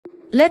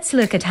Let's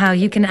look at how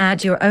you can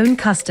add your own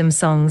custom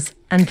songs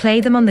and play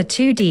them on the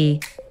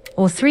 2D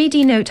or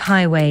 3D note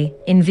highway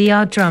in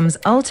VR Drum's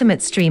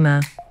Ultimate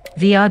Streamer.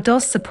 VR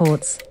DOS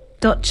supports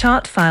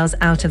 .chart files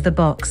out of the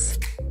box.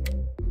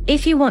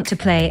 If you want to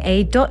play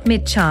a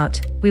 .mid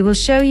chart, we will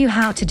show you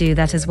how to do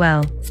that as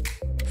well.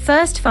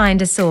 First,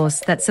 find a source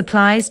that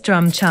supplies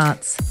drum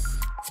charts.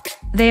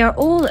 They are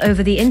all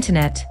over the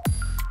internet.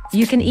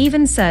 You can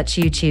even search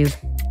YouTube.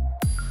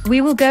 We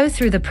will go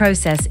through the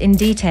process in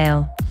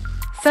detail.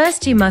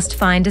 First, you must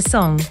find a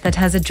song that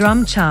has a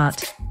drum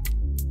chart.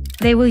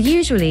 They will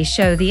usually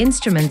show the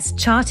instruments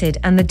charted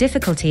and the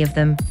difficulty of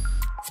them.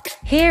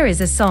 Here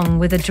is a song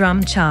with a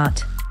drum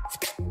chart.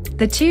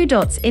 The 2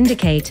 dots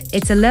indicate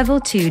it's a level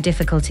 2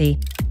 difficulty.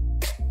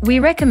 We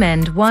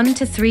recommend 1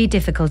 to 3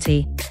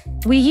 difficulty.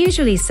 We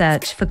usually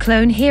search for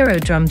clone hero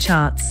drum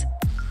charts.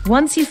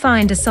 Once you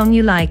find a song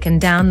you like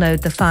and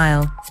download the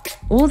file,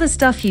 all the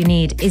stuff you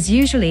need is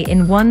usually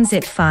in one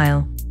zip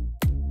file.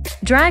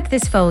 Drag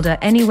this folder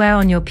anywhere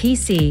on your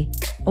PC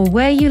or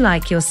where you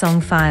like your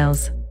song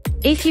files.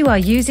 If you are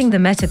using the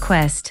Meta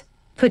Quest,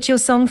 put your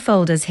song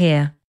folders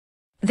here.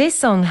 This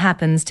song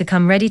happens to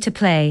come ready to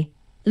play.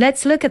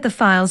 Let's look at the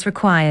files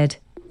required.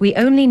 We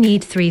only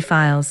need 3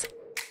 files.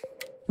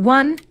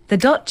 1.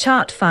 The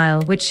 .chart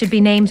file, which should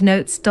be named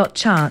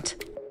notes.chart.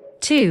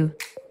 2.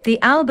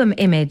 The album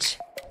image,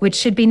 which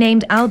should be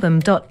named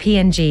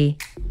album.png.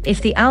 If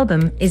the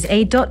album is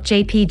a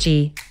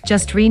 .jpg,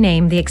 just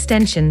rename the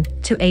extension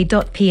to a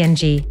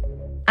 .png.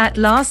 At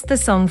last, the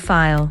song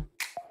file.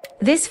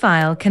 This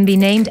file can be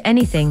named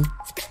anything.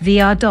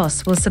 VR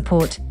DOS will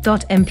support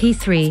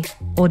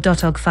 .mp3 or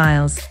 .ogg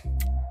files.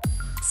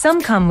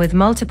 Some come with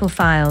multiple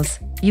files.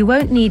 You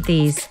won't need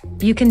these.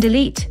 You can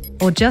delete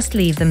or just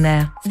leave them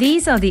there.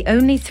 These are the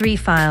only 3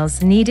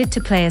 files needed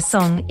to play a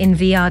song in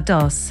VR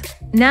DOS.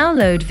 Now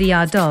load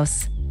VR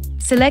DOS.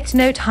 Select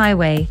Note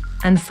Highway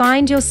and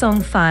find your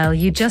song file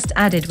you just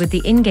added with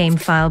the in-game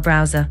file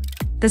browser.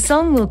 The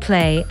song will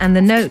play and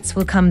the notes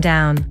will come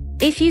down.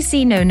 If you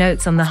see no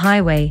notes on the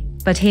highway,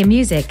 but hear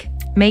music,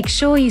 make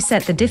sure you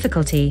set the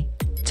difficulty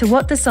to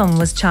what the song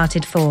was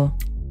charted for.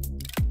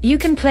 You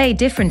can play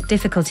different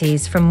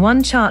difficulties from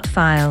one chart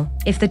file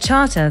if the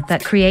charter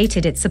that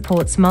created it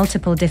supports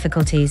multiple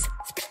difficulties.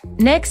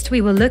 Next,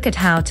 we will look at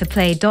how to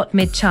play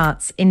 .mid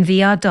charts in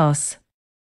VR DOS.